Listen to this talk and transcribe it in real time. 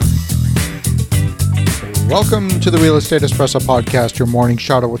Welcome to the Real Estate Espresso Podcast, your morning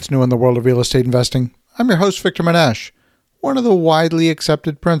shot at what's new in the world of real estate investing. I'm your host, Victor Menashe. One of the widely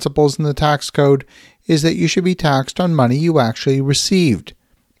accepted principles in the tax code is that you should be taxed on money you actually received.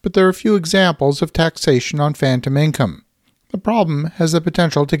 But there are a few examples of taxation on phantom income. The problem has the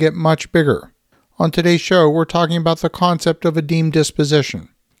potential to get much bigger. On today's show, we're talking about the concept of a deemed disposition.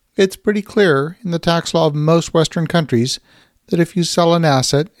 It's pretty clear in the tax law of most Western countries that if you sell an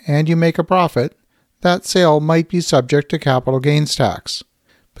asset and you make a profit, that sale might be subject to capital gains tax.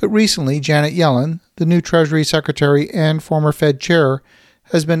 But recently, Janet Yellen, the new Treasury Secretary and former Fed Chair,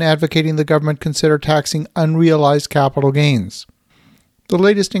 has been advocating the government consider taxing unrealized capital gains. The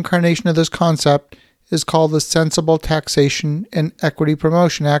latest incarnation of this concept is called the Sensible Taxation and Equity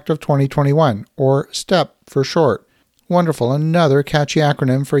Promotion Act of 2021, or STEP for short. Wonderful, another catchy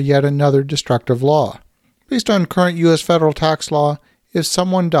acronym for yet another destructive law. Based on current U.S. federal tax law, if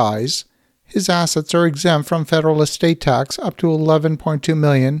someone dies, his assets are exempt from federal estate tax up to $11.2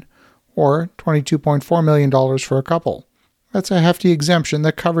 million or $22.4 million for a couple. That's a hefty exemption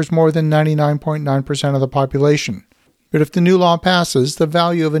that covers more than 99.9% of the population. But if the new law passes, the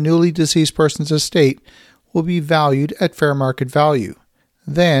value of a newly deceased person's estate will be valued at fair market value.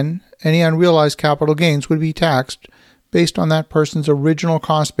 Then, any unrealized capital gains would be taxed based on that person's original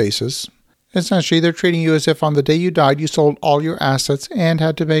cost basis. Essentially, they're treating you as if on the day you died, you sold all your assets and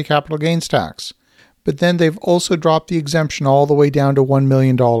had to pay capital gains tax. But then they've also dropped the exemption all the way down to $1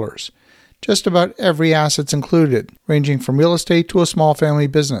 million. Just about every asset's included, ranging from real estate to a small family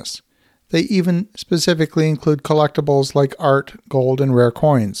business. They even specifically include collectibles like art, gold, and rare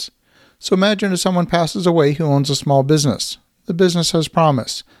coins. So imagine if someone passes away who owns a small business. The business has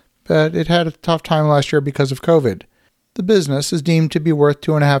promise, but it had a tough time last year because of COVID. The business is deemed to be worth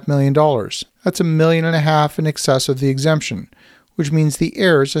 $2.5 million. That's $1.5 million in excess of the exemption, which means the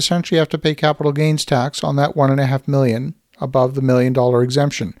heirs essentially have to pay capital gains tax on that $1.5 million above the $1 million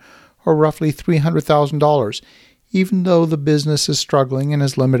exemption, or roughly $300,000, even though the business is struggling and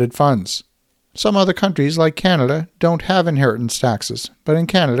has limited funds. Some other countries, like Canada, don't have inheritance taxes, but in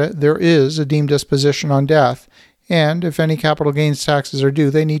Canada there is a deemed disposition on death, and if any capital gains taxes are due,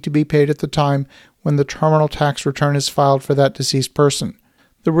 they need to be paid at the time when the terminal tax return is filed for that deceased person.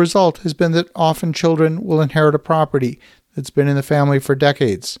 The result has been that often children will inherit a property that's been in the family for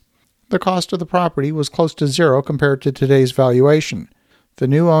decades. The cost of the property was close to zero compared to today's valuation. The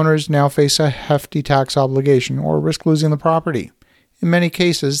new owners now face a hefty tax obligation or risk losing the property. In many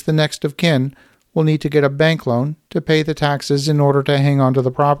cases, the next of kin will need to get a bank loan to pay the taxes in order to hang on to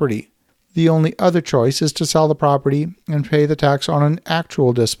the property. The only other choice is to sell the property and pay the tax on an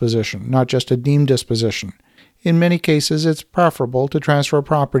actual disposition, not just a deemed disposition. In many cases, it's preferable to transfer a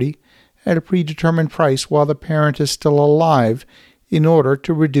property at a predetermined price while the parent is still alive in order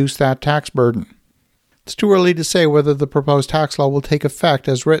to reduce that tax burden. It's too early to say whether the proposed tax law will take effect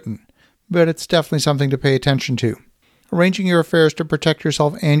as written, but it's definitely something to pay attention to. Arranging your affairs to protect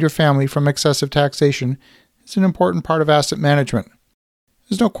yourself and your family from excessive taxation is an important part of asset management.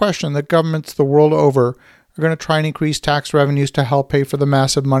 There's no question that governments the world over are going to try and increase tax revenues to help pay for the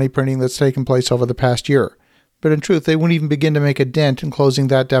massive money printing that's taken place over the past year. But in truth, they won't even begin to make a dent in closing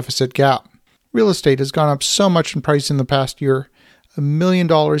that deficit gap. Real estate has gone up so much in price in the past year, $1 million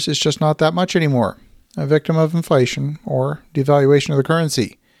is just not that much anymore, a victim of inflation or devaluation of the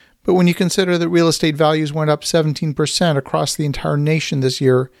currency. But when you consider that real estate values went up 17% across the entire nation this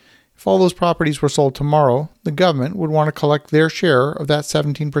year, if all those properties were sold tomorrow, the government would want to collect their share of that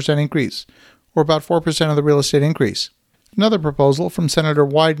 17% increase, or about 4% of the real estate increase. Another proposal from Senator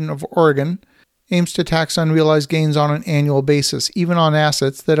Wyden of Oregon aims to tax unrealized gains on an annual basis, even on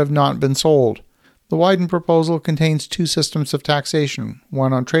assets that have not been sold. The Wyden proposal contains two systems of taxation,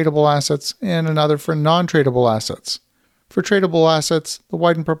 one on tradable assets and another for non-tradable assets. For tradable assets, the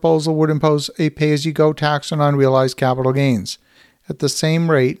Wyden proposal would impose a pay-as-you-go tax on unrealized capital gains, at the same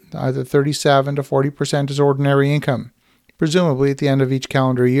rate, either 37 to 40% as ordinary income, presumably at the end of each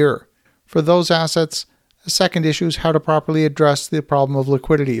calendar year. For those assets, a second issue is how to properly address the problem of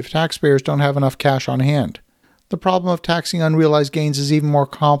liquidity if taxpayers don't have enough cash on hand. The problem of taxing unrealized gains is even more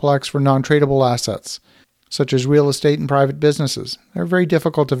complex for non-tradable assets, such as real estate and private businesses. They're very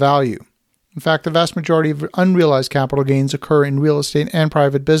difficult to value. In fact, the vast majority of unrealized capital gains occur in real estate and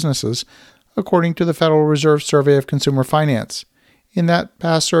private businesses, according to the Federal Reserve Survey of Consumer Finance. In that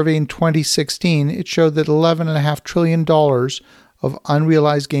past survey in 2016, it showed that $11.5 trillion of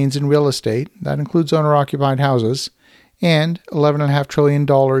unrealized gains in real estate, that includes owner-occupied houses, and $11.5 trillion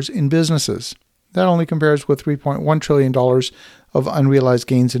in businesses. That only compares with $3.1 trillion of unrealized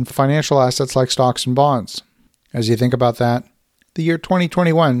gains in financial assets like stocks and bonds. As you think about that, the year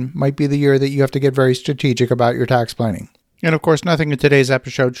 2021 might be the year that you have to get very strategic about your tax planning. And of course, nothing in today's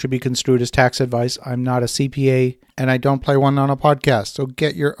episode should be construed as tax advice. I'm not a CPA, and I don't play one on a podcast, so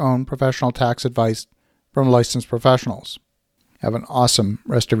get your own professional tax advice from licensed professionals. Have an awesome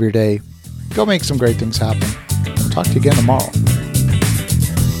rest of your day. Go make some great things happen. Talk to you again tomorrow.